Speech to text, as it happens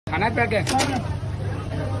खाना है के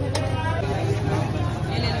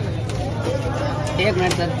 1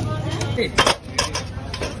 मिनट सर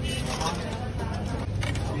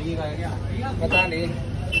पता नहीं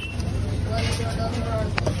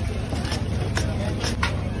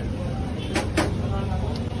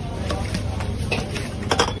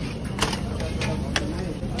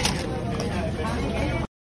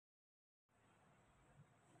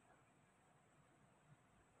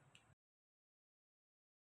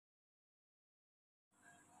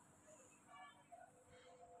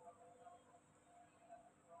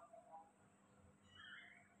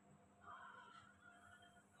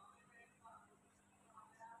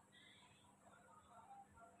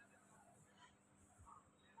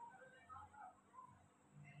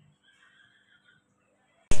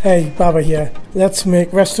Hey, Baba here. Let's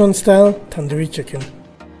make restaurant style tandoori chicken.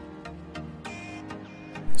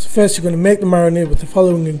 So first you're going to make the marinade with the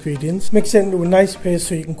following ingredients. Mix it into a nice paste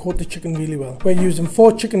so you can coat the chicken really well. We're using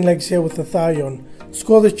 4 chicken legs here with the thigh on.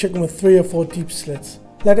 Score the chicken with 3 or 4 deep slits.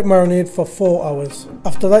 Let it marinate for 4 hours.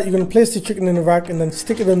 After that you're going to place the chicken in a rack and then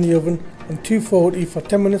stick it in the oven on 240 for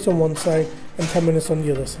 10 minutes on one side and 10 minutes on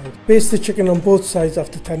the other side. Baste the chicken on both sides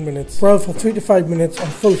after 10 minutes. Broil for 3 to 5 minutes on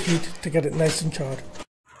full heat to get it nice and charred.